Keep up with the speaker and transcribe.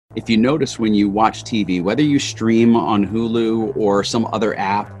If you notice when you watch TV, whether you stream on Hulu or some other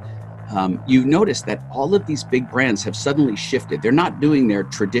app, you notice that all of these big brands have suddenly shifted. They're not doing their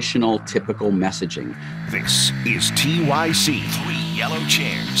traditional, typical messaging. This is TYC, Three Yellow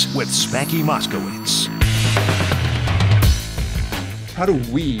Chairs with Spanky Moskowitz. How do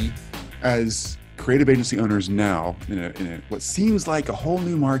we, as creative agency owners now, in what seems like a whole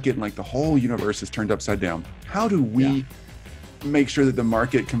new market and like the whole universe is turned upside down, how do we make sure that the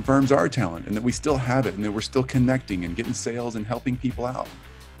market confirms our talent and that we still have it and that we're still connecting and getting sales and helping people out?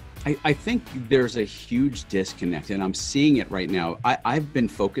 I think there's a huge disconnect, and I'm seeing it right now. I've been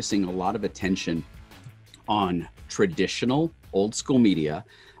focusing a lot of attention on traditional, old school media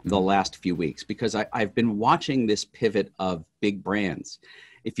the last few weeks because I've been watching this pivot of big brands.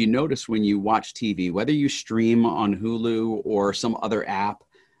 If you notice when you watch TV, whether you stream on Hulu or some other app,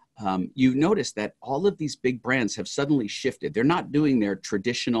 you notice that all of these big brands have suddenly shifted. They're not doing their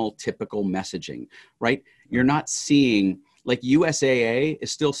traditional, typical messaging, right? You're not seeing, like USAA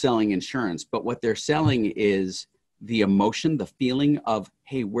is still selling insurance, but what they're selling is the emotion, the feeling of,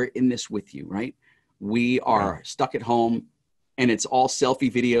 hey, we're in this with you, right? We are stuck at home, and it's all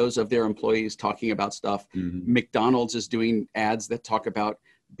selfie videos of their employees talking about stuff. McDonald's is doing ads that talk about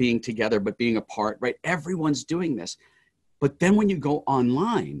being together, but being apart, right? Everyone's doing this. But then when you go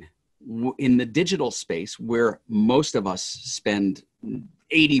online in the digital space where most of us spend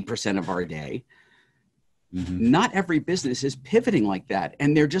 80% of our day, not every business is pivoting like that.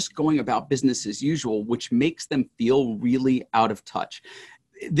 And they're just going about business as usual, which makes them feel really out of touch.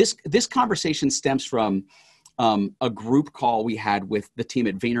 This conversation stems from a group call we had with the team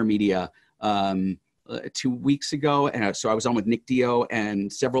at VaynerMedia 2 weeks ago. And so I was on with Nick Dio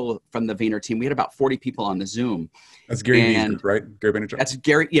and several from the Vayner team. We had about 40 people on the Zoom. That's Gary V's group, right? Gary Vaynerchuk.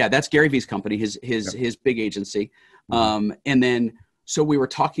 That's Gary V's company, his big agency. And then, so we were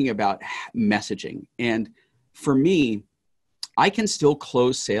talking about messaging. And for me, I can still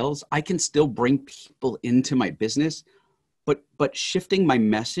close sales. I can still bring people into my business, but shifting my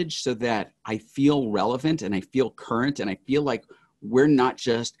message so that I feel relevant and I feel current and I feel like we're not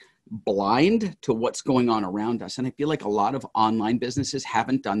just blind to what's going on around us. And I feel like a lot of online businesses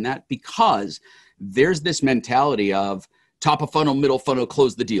haven't done that because there's this mentality of top of funnel, middle funnel,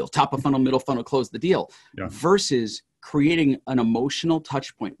 close the deal, top of funnel, middle funnel, close the deal, versus creating an emotional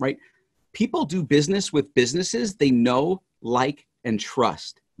touch point, right? People do business with businesses they know, like, and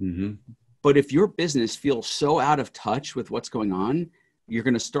trust. But if your business feels so out of touch with what's going on, you're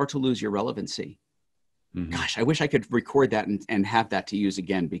going to start to lose your relevancy. Gosh, I wish I could record that and have that to use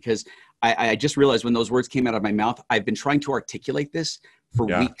again, because I just realized when those words came out of my mouth, I've been trying to articulate this for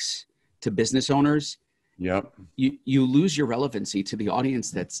weeks to business owners. You lose your relevancy to the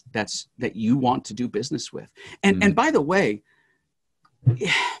audience that you want to do business with. And by the way,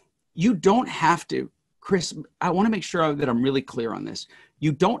 you don't have to, Chris, I want to make sure that I'm really clear on this.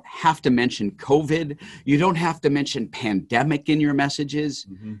 You don't have to mention COVID. You don't have to mention pandemic in your messages.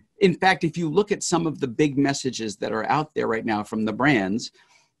 In fact, if you look at some of the big messages that are out there right now from the brands,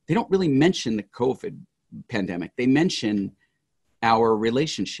 they don't really mention the COVID pandemic. They mention our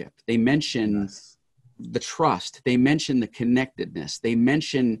relationship. They mention the trust. They mention the connectedness. They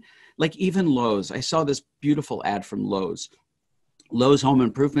mention, like, even Lowe's. I saw this beautiful ad from Lowe's. Lowe's Home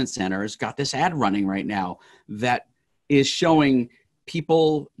Improvement Center has got this ad running right now that is showing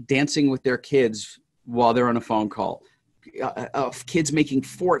people dancing with their kids while they're on a phone call. Kids making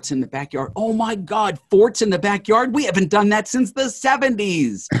forts in the backyard. Oh my God, forts in the backyard? We haven't done that since the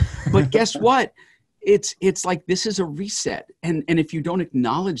 70s. But guess what? It's like, this is a reset. And if you don't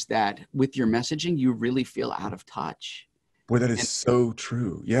acknowledge that with your messaging, you really feel out of touch. Boy, that is so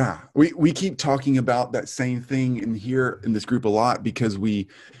true. Yeah. We keep talking about that same thing in here in this group a lot because we've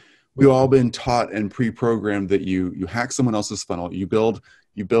all been taught and pre-programmed that you hack someone else's funnel, you build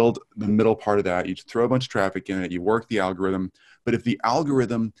the middle part of that, you throw a bunch of traffic in it, you work the algorithm. But if the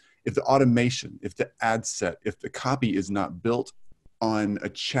algorithm, if the automation, if the ad set, if the copy is not built on a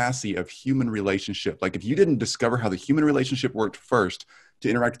chassis of human relationship, like if you didn't discover how the human relationship worked first to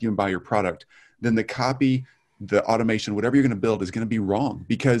interact with you and buy your product, then the copy, the automation, whatever you're going to build is going to be wrong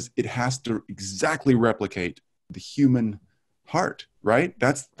because it has to exactly replicate the human heart, right?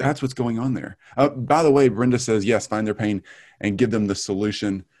 That's what's going on there. By the way, Brenda says, yes, find their pain and give them the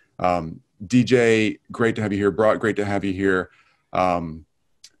solution. DJ, great to have you here. Brock, great to have you here.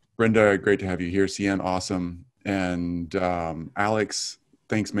 Brenda, great to have you here. CN, awesome. And Alex,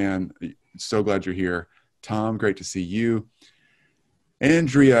 thanks, man. So glad you're here. Tom, great to see you.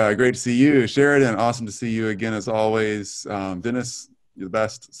 Andrea, great to see you. Sheridan, awesome to see you again as always. Dennis, you're the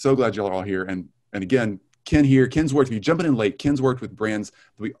best. So glad y'all are all here. And again, Ken here. Ken's worked, if you're jumping in late, Ken's worked with brands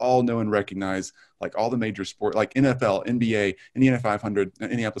that we all know and recognize, like all the major sport, like NFL, NBA, Indiana 500,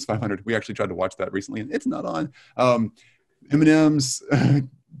 Indianapolis 500. We actually tried to watch that recently, and it's not on. M&M's,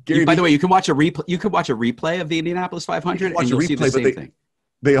 Gary By the way, you can watch a replay. You could watch a replay of the Indianapolis 500, and you'll see the same thing.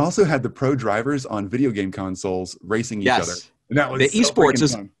 They also had the pro drivers on video game consoles racing each other. And that was the so esports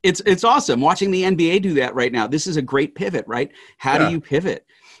is fun. It's awesome. Watching the NBA do that right now. This is a great pivot, right? How do you pivot?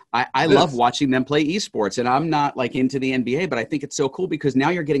 I love watching them play esports, and I'm not like into the NBA, but I think it's so cool because now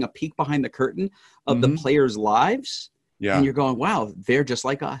you're getting a peek behind the curtain of the players' lives. Yeah. And you're going, wow, they're just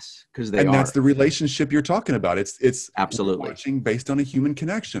like us because they are. And that's the relationship you're talking about. It's absolutely watching based on a human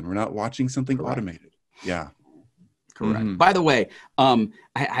connection. We're not watching something automated. Yeah. Correct. By the way, I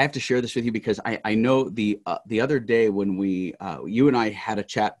have to share this with you because I know the other day when you and I had a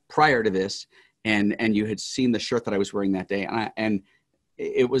chat prior to this, and you had seen the shirt that I was wearing that day, and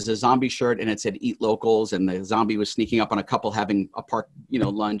it was a zombie shirt, and it said "Eat Locals," and the zombie was sneaking up on a couple having a park,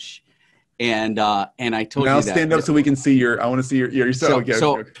 lunch, and I told you that. Now stand up so we can see I want to see your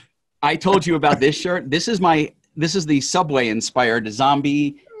so I told you about this shirt. This is the Subway inspired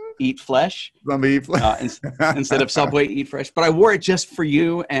zombie. Eat flesh. Zombie eat flesh. Instead of Subway eat fresh. But I wore it just for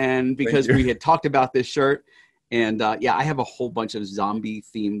you and because we had talked about this shirt. And I have a whole bunch of zombie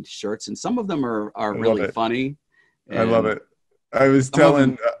themed shirts, and some of them are really funny. I love it. I was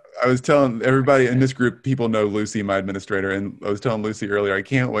telling everybody in this group, people know Lucy, my administrator, and I was telling Lucy earlier, I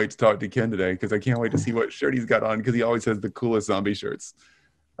can't wait to talk to Ken today because I can't wait to see what shirt he's got on because he always has the coolest zombie shirts.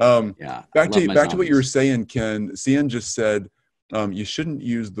 Back to what you were saying, Ken. Cian just said, you shouldn't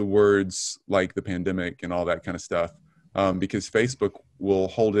use the words like the pandemic and all that kind of stuff because Facebook will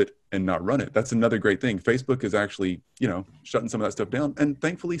hold it and not run it. That's another great thing. Facebook is actually, shutting some of that stuff down, and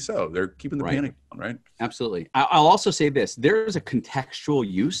thankfully so. They're keeping the panic down, right? Absolutely. I'll also say this. There is a contextual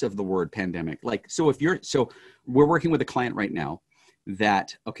use of the word pandemic. So we're working with a client right now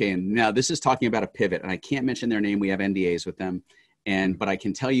that, and now this is talking about a pivot, and I can't mention their name. We have NDAs with them, but I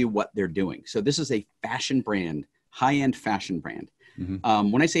can tell you what they're doing. So this is a fashion brand, high-end fashion brand.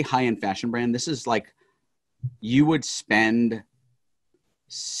 When I say high-end fashion brand, this is like you would spend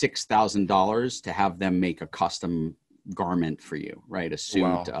 $6,000 to have them make a custom garment for you, right? A suit.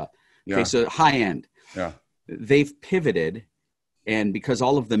 Wow. Okay, so high-end. Yeah. They've pivoted, and because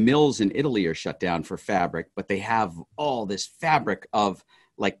all of the mills in Italy are shut down for fabric, but they have all this fabric of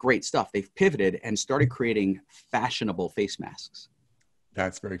like great stuff. They've pivoted and started creating fashionable face masks.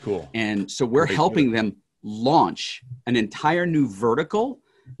 That's very cool. And so we're helping them launch an entire new vertical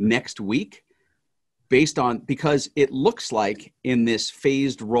next week because it looks like in this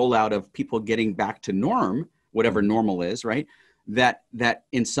phased rollout of people getting back to norm, whatever normal is, right? That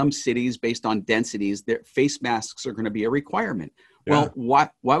in some cities based on densities, their face masks are going to be a requirement. Yeah. Well,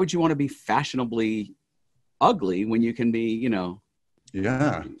 why would you want to be fashionably ugly when you can be,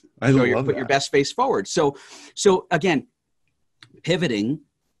 put your best face forward. So again, pivoting,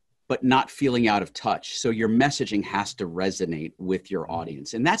 but not feeling out of touch. So your messaging has to resonate with your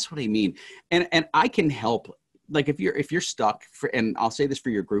audience. And that's what I mean. And I can help, like if you're stuck and I'll say this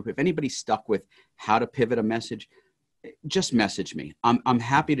for your group, if anybody's stuck with how to pivot a message, just message me. I'm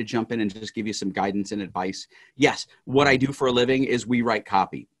happy to jump in and just give you some guidance and advice. Yes, what I do for a living is we write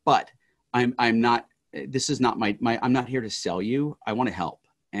copy, but I'm not, this is not I'm not here to sell you. I want to help.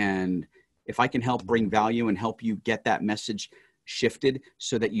 And if I can help bring value and help you get that message shifted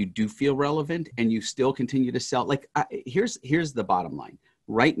so that you do feel relevant and you still continue to sell. Here's the bottom line.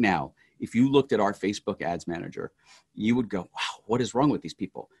 Right now, if you looked at our Facebook ads manager, you would go, wow, what is wrong with these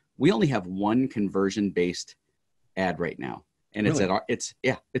people? We only have one conversion-based ad right now. And really?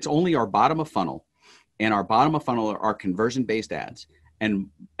 It's only our bottom of funnel, and our bottom of funnel are conversion-based ads. And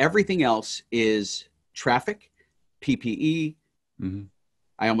everything else is traffic, PPE. Mm-hmm.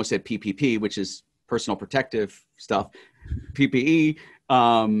 I almost said PPP, which is personal protective stuff, PPE,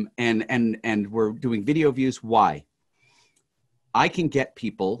 and we're doing video views. Why? I can get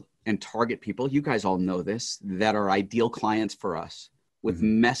people and target people, you guys all know this, that are ideal clients for us with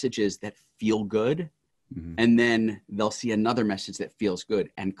messages that feel good. And then they'll see another message that feels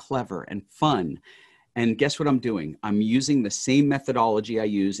good and clever and fun. And guess what I'm doing? I'm using the same methodology I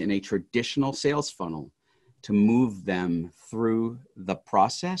use in a traditional sales funnel to move them through the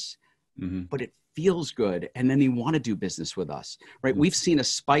process, but it feels good. And then they want to do business with us, right? We've seen a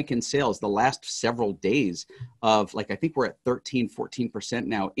spike in sales the last several days of I think we're at 13, 14%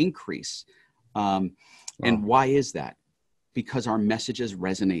 now increase. And why is that? Because our messages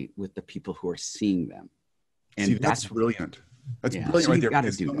resonate with the people who are seeing them. And that's brilliant. That's brilliant right there.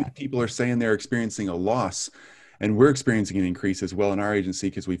 Because so many people are saying they're experiencing a loss. And we're experiencing an increase as well in our agency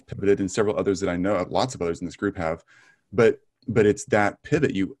because we've pivoted, and several others that I know, lots of others in this group have. But it's that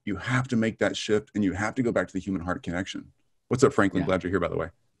pivot. You have to make that shift, and you have to go back to the human heart connection. What's up, Franklin? Yeah. Glad you're here, by the way.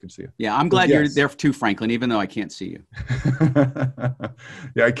 Good to see you. Yeah, I'm glad you're there too, Franklin, even though I can't see you.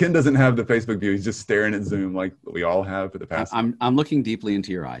 Yeah, Ken doesn't have the Facebook view. He's just staring at Zoom like we all have for the past. I'm looking deeply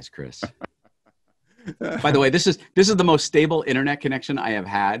into your eyes, Chris. By the way, this is the most stable internet connection I have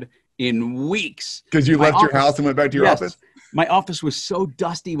had in weeks. Because you left your house and went back to your office? My office was so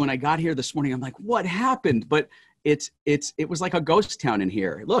dusty when I got here this morning. I'm like, what happened? But it was like a ghost town in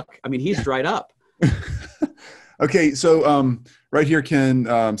here. Look, I mean, he's dried up. Okay, so right here, Ken,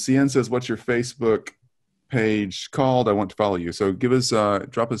 CN says, what's your Facebook page called? I want to follow you. So give us,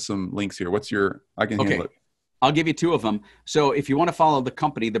 drop us some links here. I can handle it. I'll give you two of them. So if you want to follow the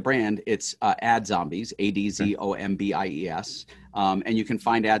company, the brand, it's Ad Zombies, ADZOMBIES. And you can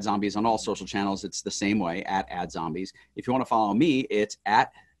find Ad Zombies on all social channels. It's the same way, at Ad Zombies. If you want to follow me, it's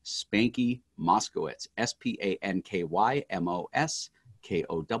at Spanky Moskowitz,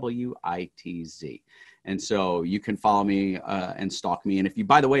 SPANKYMOSKOWITZ. And so you can follow me and stalk me. And if you,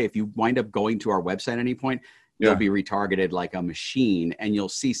 by the way, if you wind up going to our website at any point, you'll be retargeted like a machine, and you'll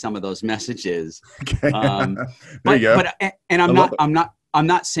see some of those messages. Okay. There you go. I'm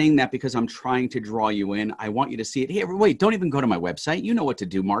not saying that because I'm trying to draw you in. I want you to see it. Hey, wait, don't even go to my website. You know what to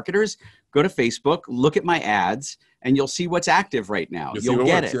do, marketers. Go to Facebook, look at my ads, and you'll see what's active right now. You'll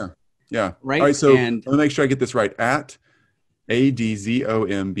get it. Yeah. Right. All right. So let me make sure I get this right. At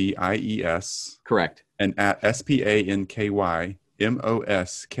ADZOMBIES. Correct. And at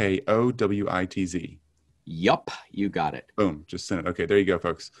SPANKYMOSKOWITZ. Yup, you got it. Boom, just sent it. Okay, there you go,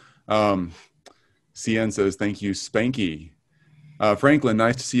 folks. CN says, thank you, Spanky. Franklin,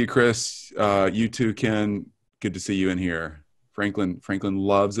 nice to see you, Chris. You too, Ken. Good to see you in here. Franklin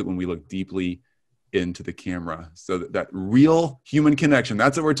loves it when we look deeply into the camera. So that real human connection,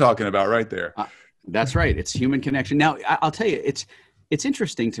 that's what we're talking about right there. That's right. It's human connection. Now, I'll tell you, it's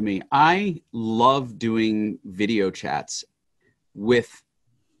interesting to me. I love doing video chats with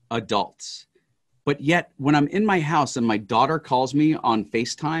adults. But yet, when I'm in my house and my daughter calls me on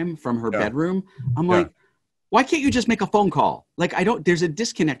FaceTime from her bedroom, I'm like, why can't you just make a phone call? Like, there's a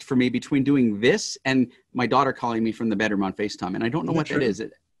disconnect for me between doing this and my daughter calling me from the bedroom on FaceTime. And I don't know what that is.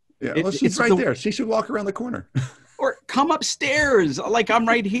 Well, she's right there. She should walk around the corner. Or come upstairs. Like, I'm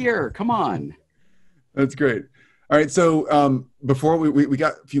right here. Come on. That's great. All right. So before we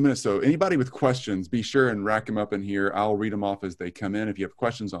got a few minutes. So anybody with questions, be sure and rack them up in here. I'll read them off as they come in. If you have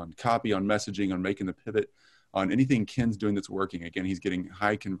questions on copy, on messaging, on making the pivot, on anything Ken's doing that's working. Again, he's getting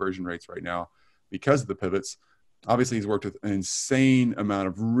high conversion rates right now because of the pivots. Obviously, he's worked with an insane amount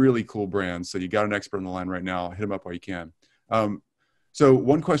of really cool brands. So you got an expert on the line right now. Hit him up while you can. So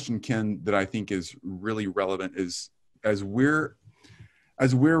one question, Ken, that I think is really relevant is as we're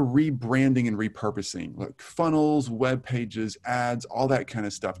rebranding and repurposing, like funnels, web pages, ads, all that kind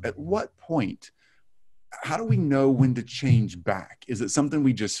of stuff. At what point, how do we know when to change back? Is it something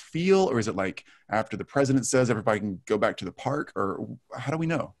we just feel, or is it like after the president says everybody can go back to the park, or how do we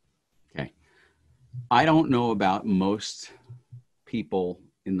know? Okay. I don't know about most people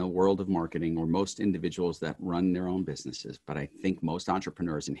in the world of marketing or most individuals that run their own businesses, but I think most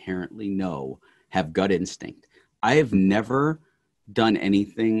entrepreneurs inherently have gut instinct. I have never done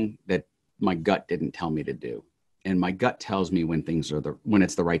anything that my gut didn't tell me to do. And my gut tells me when when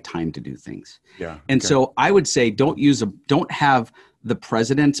it's the right time to do things. Yeah. And so I would say, don't have the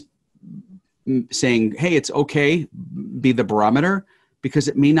president saying, hey, it's okay, be the barometer, because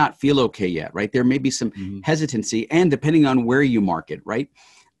it may not feel okay yet, right? There may be some hesitancy, and depending on where you market, right?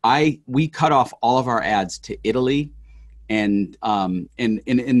 We cut off all of our ads to Italy and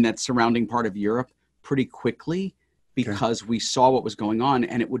in that surrounding part of Europe pretty quickly, because we saw what was going on,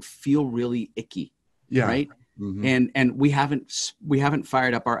 and it would feel really icky, right? Mm-hmm. And we haven't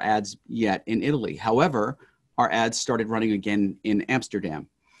fired up our ads yet in Italy. However, our ads started running again in Amsterdam,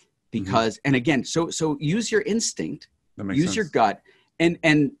 because and again, so use your instinct, use your gut,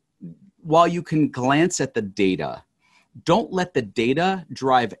 and while you can glance at the data, don't let the data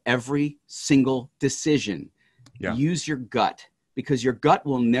drive every single decision. Use your gut, because your gut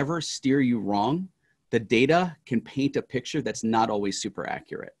will never steer you wrong. The data can paint a picture that's not always super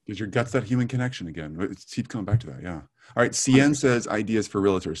accurate. Because your gut's that human connection again. Keep coming back to that. Yeah. All right. CN says ideas for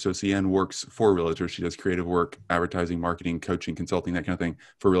realtors. So CN works for realtors. She does creative work, advertising, marketing, coaching, consulting, that kind of thing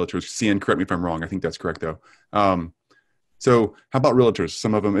for realtors. CN, correct me if I'm wrong. I think that's correct though. So how about realtors?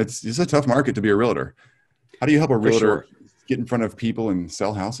 Some of them, it's a tough market to be a realtor. How do you help a realtor get in front of people and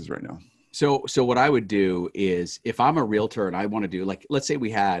sell houses right now? So what I would do is, if I'm a realtor and I want to do, like, let's say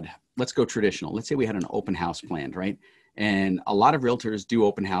we had let's go traditional. Let's say we had an open house planned, right? And a lot of realtors do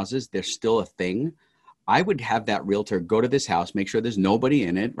open houses. They're still a thing. I would have that realtor go to this house, make sure there's nobody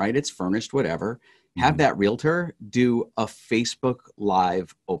in it, right? It's furnished, whatever. Have that realtor do a Facebook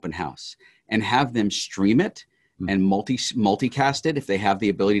Live open house and have them stream it and multicast it if they have the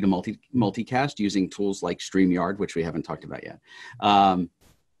ability to multicast using tools like StreamYard, which we haven't talked about yet.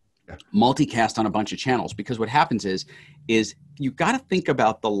 Multicast on a bunch of channels, because what happens is you got to think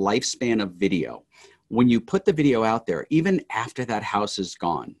about the lifespan of video. When you put the video out there, even after that house is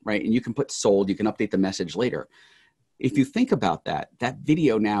gone, right? And you can put sold, you can update the message later. If you think about that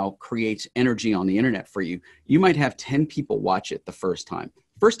video now creates energy on the internet for you. You might have 10 people watch it the first time.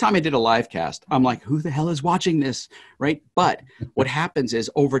 First time I did a live cast, I'm like, who the hell is watching this, right? But what happens is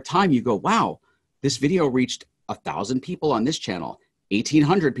over time you go, wow, this video reached 1,000 people on this channel,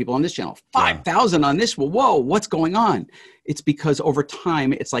 1,800 people on this channel, 5,000 on this. Well, whoa, what's going on? It's because over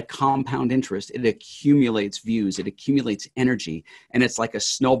time, it's like compound interest. It accumulates views, it accumulates energy, and it's like a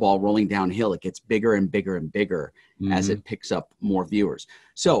snowball rolling downhill. It gets bigger and bigger and bigger as it picks up more viewers.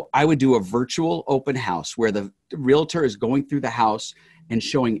 So I would do a virtual open house where the realtor is going through the house and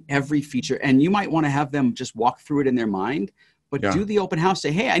showing every feature. And you might want to have them just walk through it in their mind, but do the open house.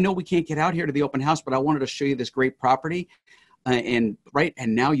 Say, hey, I know we can't get out here to the open house, but I wanted to show you this great property. And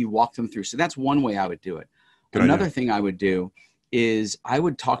now you walk them through. So that's one way I would do it. Another thing I would do is I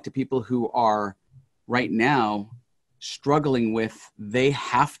would talk to people who are right now struggling with, they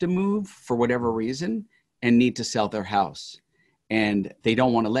have to move for whatever reason and need to sell their house. And they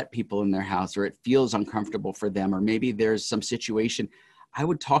don't want to let people in their house, or it feels uncomfortable for them, or maybe there's some situation. I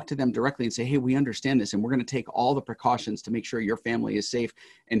would talk to them directly and say, hey, we understand this, and we're going to take all the precautions to make sure your family is safe.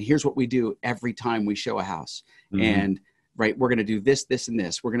 And here's what we do every time we show a house. And right, we're going to do this, this, and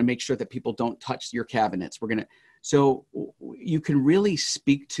this. We're going to make sure that people don't touch your cabinets. So you can really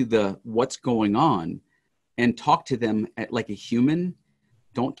speak to what's going on and talk to them like a human.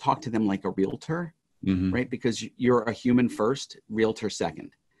 Don't talk to them like a realtor, right? Because you're a human first, realtor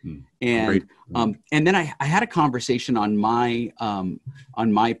second. And then I had a conversation on my,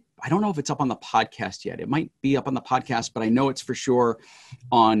 I don't know if it's up on the podcast yet. It might be up on the podcast, but I know it's for sure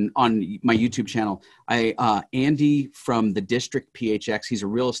on my YouTube channel. Andy from the District PHX, he's a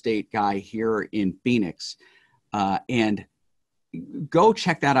real estate guy here in Phoenix. And go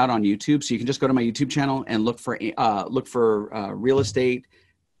check that out on YouTube. So you can just go to my YouTube channel and look for real estate.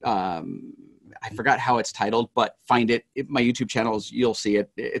 I forgot how it's titled, but find it. My YouTube channels, you'll see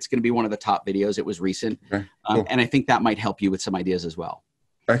it. It's going to be one of the top videos. It was recent. Okay, cool. And I think that might help you with some ideas as well.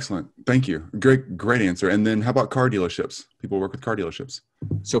 Excellent. Thank you. Great answer. And then how about car dealerships? People work with car dealerships.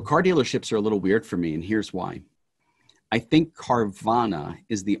 So car dealerships are a little weird for me, and here's why. I think Carvana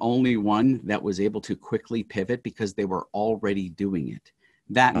is the only one that was able to quickly pivot because they were already doing it.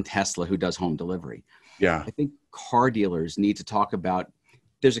 That and Tesla, who does home delivery. Yeah. I think car dealers need to talk about,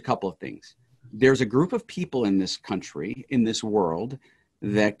 there's a couple of things. There's a group of people in this country, in this world,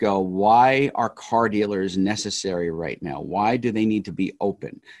 that go, why are car dealers necessary right now? Why do they need to be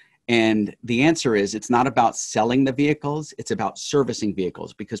open? And the answer is, it's not about selling the vehicles, it's about servicing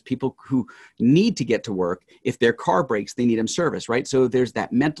vehicles, because people who need to get to work, if their car breaks, they need them serviced, right? So there's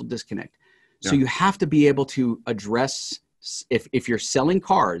that mental disconnect. Yeah. So you have to be able to address, if you're selling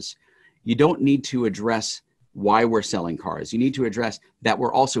cars, you don't need to address why we're selling cars. You need to address that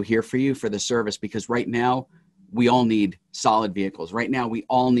we're also here for you for the service, because right now we all need solid vehicles. Right now we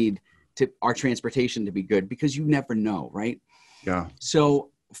all need our transportation to be good, because you never know, right? Yeah.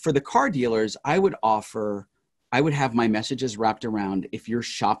 So for the car dealers, I would have my messages wrapped around, if you're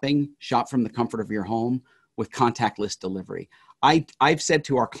shopping, shop from the comfort of your home with contactless delivery. I've said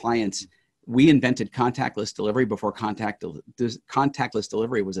to our clients, we invented contactless delivery before contactless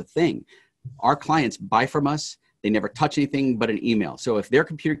delivery was a thing. Our clients buy from us. They never touch anything but an email. So if their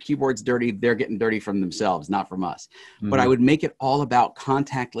computer keyboard's dirty, they're getting dirty from themselves, not from us. But I would make it all about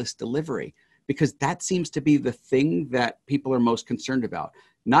contactless delivery, because that seems to be the thing that people are most concerned about.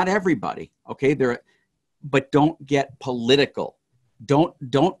 Not everybody, okay? But don't get political.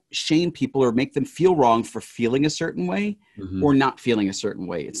 Don't shame people or make them feel wrong for feeling a certain way or not feeling a certain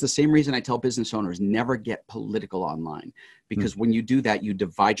way. It's the same reason I tell business owners, never get political online, because when you do that, you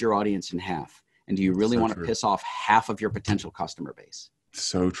divide your audience in half. And do you really want to piss off half of your potential customer base?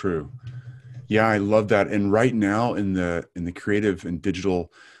 So true. Yeah, I love that. And right now in the creative and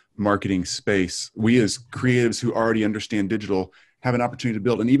digital marketing space, we as creatives who already understand digital have an opportunity to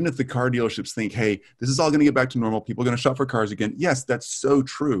build. And even if the car dealerships think, hey, this is all going to get back to normal, people are going to shop for cars again. Yes, that's so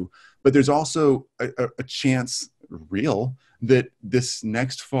true. But there's also a chance real that this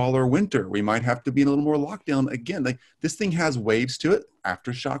next fall or winter, we might have to be in a little more lockdown again. Like this thing has waves to it,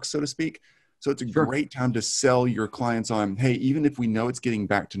 aftershocks, so to speak. So it's a great time to sell your clients on, hey, even if we know it's getting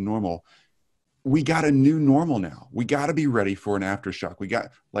back to normal, we got a new normal now. We got to be ready for an aftershock. We got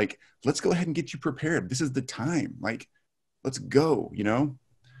like, let's go ahead and get you prepared. This is the time. Like, let's go, you know?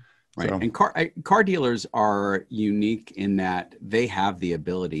 Right. So. And car dealers are unique in that they have the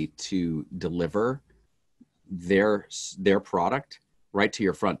ability to deliver their product right to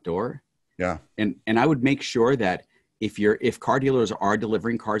your front door. Yeah. And I would make sure that if car dealers are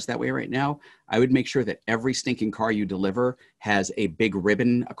delivering cars that way right now, I would make sure that every stinking car you deliver has a big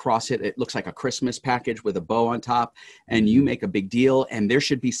ribbon across it. It looks like a Christmas package with a bow on top, and you make a big deal. And there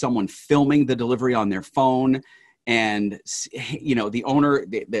should be someone filming the delivery on their phone. And, you know, the owner,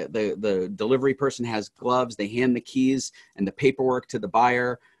 the delivery person has gloves, they hand the keys and the paperwork to the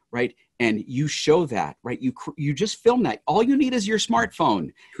buyer, right? And you show that, right? You just film that. All you need is your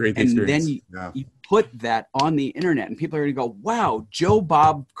smartphone. Create the and experience. Then you put that on the internet, and people are going to go, wow, Joe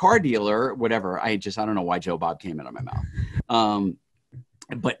Bob car dealer, whatever. I don't know why Joe Bob came out of my mouth.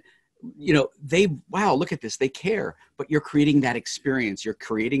 But you know, wow, look at this. They care, but you're creating that experience. You're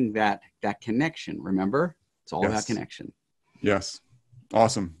creating that connection. Remember? It's all about connection. Yes.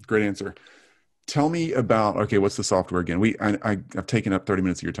 Awesome. Great answer. Tell me about, okay, what's the software again? I've taken up 30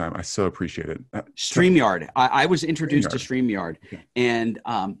 minutes of your time. I so appreciate it. StreamYard. I was introduced to StreamYard. Okay. And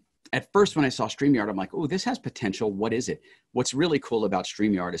at first when I saw StreamYard, I'm like, oh, this has potential. What is it? What's really cool about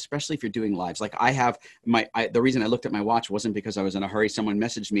StreamYard, especially if you're doing lives, like I have the reason I looked at my watch wasn't because I was in a hurry. Someone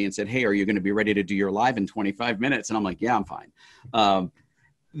messaged me and said, hey, are you going to be ready to do your live in 25 minutes? And I'm like, yeah, I'm fine. I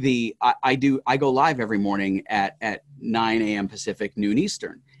go live every morning at 9 a.m. Pacific, noon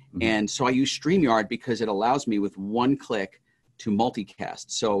Eastern. Mm-hmm. And so I use StreamYard because it allows me with one click to multicast.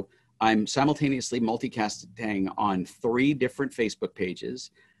 So I'm simultaneously multicasting on 3 different Facebook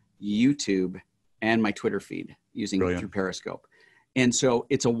pages, YouTube, and my Twitter feed through Periscope. And so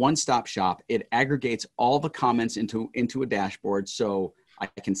it's a one-stop shop. It aggregates all the comments into a dashboard. So I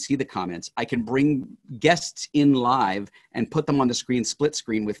can see the comments. I can bring guests in live and put them on the screen, split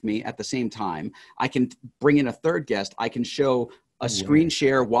screen with me at the same time. I can bring in a third guest. I can show a screen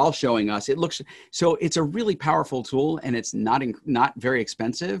share while showing us. So it's a really powerful tool, and it's not very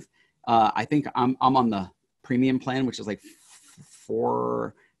expensive. I think I'm on the premium plan, which is like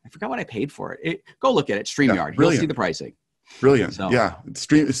I forgot what I paid for it. Go look at it. StreamYard. You'll see the pricing. Brilliant. So, yeah.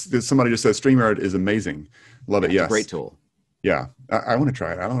 Somebody just said StreamYard is amazing. Love it. Yes. It's a great tool. Yeah. I want to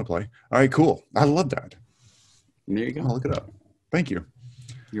try it. I want to play. All right, cool. I love that. There you go. I'll look it up. Thank you.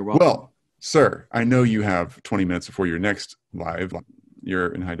 You're welcome. Well, sir, I know you have 20 minutes before your next live.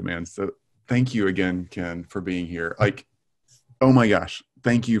 You're in high demand. So thank you again, Ken, for being here. Like, oh my gosh.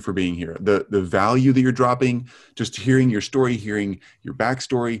 Thank you for being here. The value that you're dropping, just hearing your story, hearing your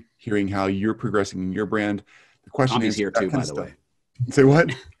backstory, hearing how you're progressing in your brand. The question Zombie's is here too, by the way. Say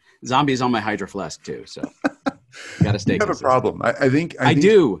what? Zombie's on my Hydro Flask too. So got to stay. You have a problem. I think I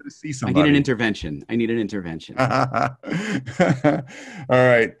do. See I need an intervention. All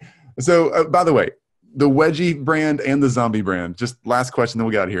right. So by the way, the Wedgie brand and the Zombie brand, just last question that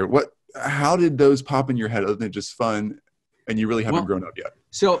we got here. How did those pop in your head other than just fun? And you really haven't grown up yet.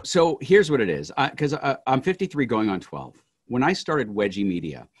 So here's what it is. Because I'm 53 going on 12. When I started Wedgie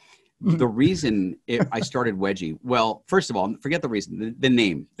Media, the reason I started Wedgie, well, first of all, forget the reason. The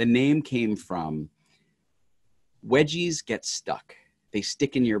name. The name came from wedgies get stuck. They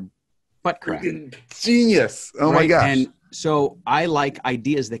stick in your butt crack. Genius. Oh my gosh. And so I like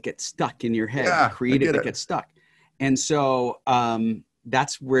ideas that get stuck in your head, creative that get stuck. And so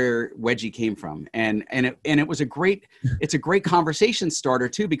that's where Wedgie came from. And it was it's a great conversation starter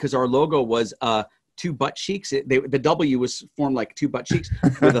too, because our logo was 2 butt cheeks. The W was formed like 2 butt cheeks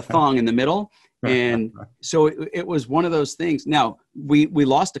with a thong in the middle. And so it was one of those things. Now we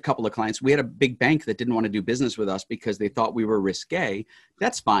lost a couple of clients. We had a big bank that didn't want to do business with us because they thought we were risque.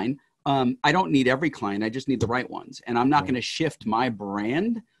 That's fine. I don't need every client. I just need the right ones. And I'm not going to shift my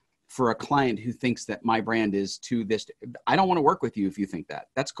brand for a client who thinks that my brand is to this. I don't want to work with you if you think that.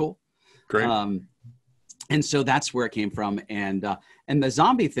 That's cool. Great. And so that's where it came from. And the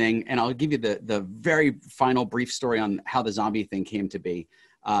zombie thing, and I'll give you the very final brief story on how the zombie thing came to be.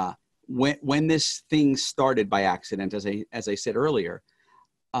 When this thing started by accident, as I said earlier,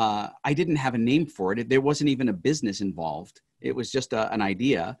 I didn't have a name for it. There wasn't even a business involved. It was just an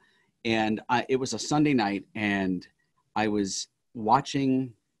idea. And it was a Sunday night, and I was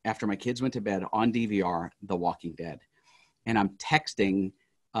watching, after my kids went to bed, on DVR, The Walking Dead. And I'm texting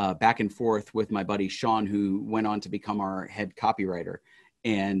back and forth with my buddy Sean, who went on to become our head copywriter.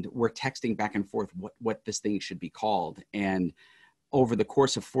 and we're texting back and forth what this thing should be called. And over the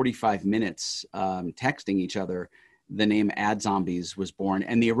course of 45 minutes texting each other, the name Ad Zombies was born.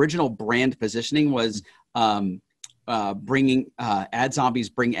 And the original brand positioning was bringing Ad Zombies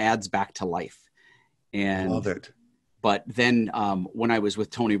bring ads back to life. And love it. But then when I was with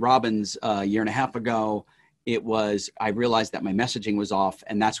Tony Robbins a year and a half ago, I realized that my messaging was off.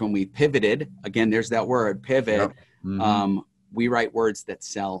 And that's when we pivoted. Again, there's that word, pivot. Yep. Mm-hmm. We write words that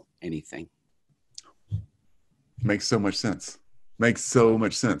sell anything. Makes so much sense. Makes so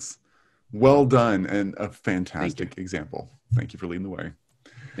much sense. Well done, and a fantastic example. Thank you for leading the way.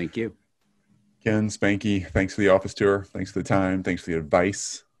 Thank you. Ken, Spanky, thanks for the office tour. Thanks for the time. Thanks for the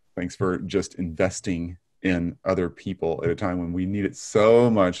advice. Thanks for just investing in other people at a time when we need it so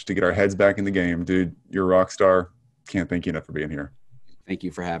much to get our heads back in the game. Dude, you're a rock star. Can't thank you enough for being here. Thank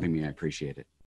you for having me. I appreciate it.